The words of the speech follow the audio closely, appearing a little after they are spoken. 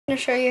going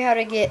to show you how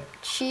to get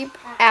cheap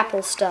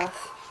Apple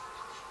stuff.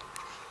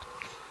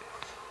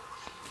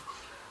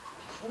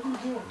 What are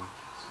you doing?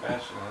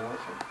 Smashing it, aren't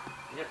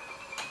you? Yep.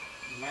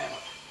 Man.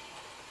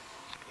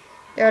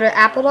 Go to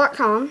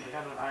apple.com. I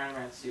got an Iron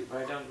Man suit,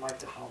 but I don't like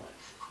the helmet.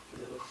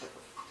 Because it looks like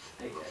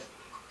a big head.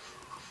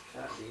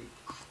 Shut up, dude.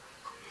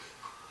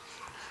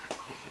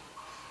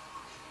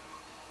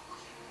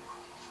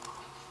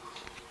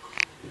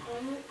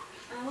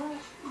 I want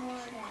more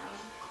now.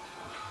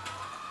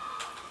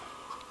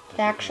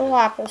 The actual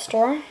Apple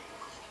store.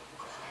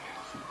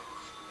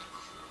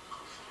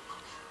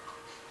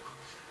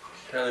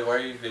 Carly, why are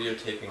you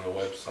videotaping a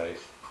website?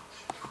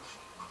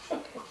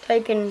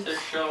 Type in To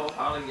show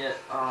how to get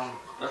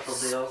special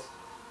deals.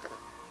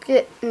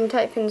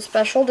 type in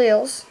special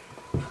deals.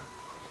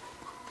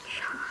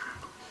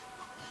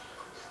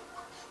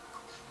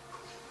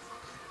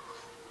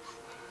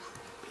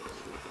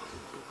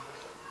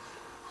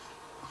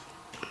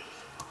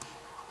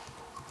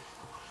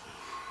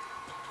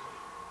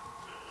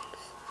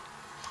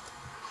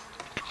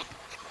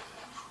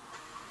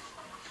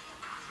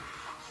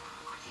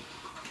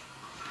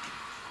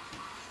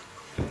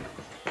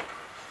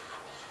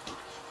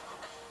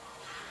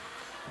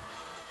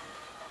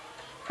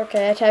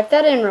 Okay, I typed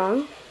that in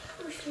wrong.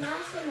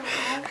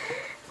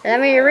 Let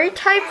me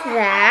retype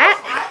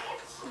that.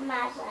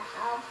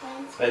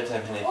 It's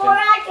bedtime, honey. Or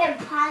I can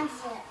punch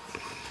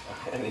it.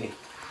 Honey,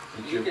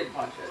 You can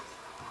punch it.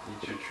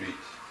 eat your treats.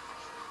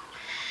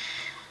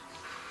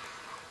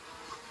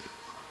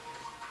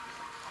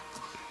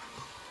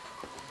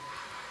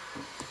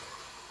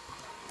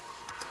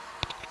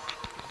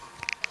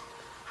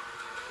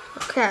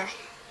 Okay.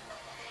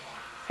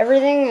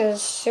 Everything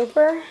is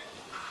super.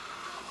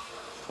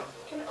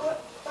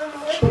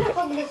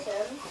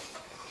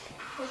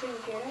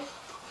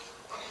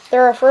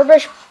 They're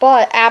refurbished,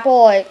 but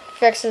Apple like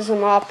fixes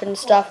them up and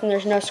stuff, and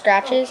there's no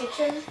scratches.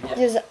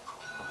 Because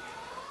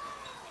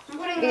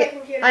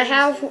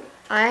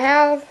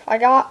I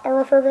got a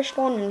refurbished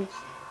one, and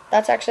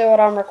that's actually what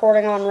I'm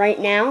recording on right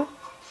now.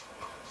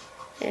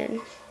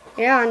 And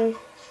yeah, and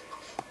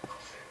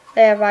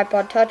they have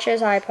iPod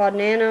Touches, iPod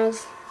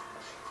Nanos,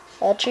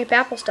 all cheap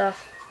Apple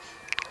stuff.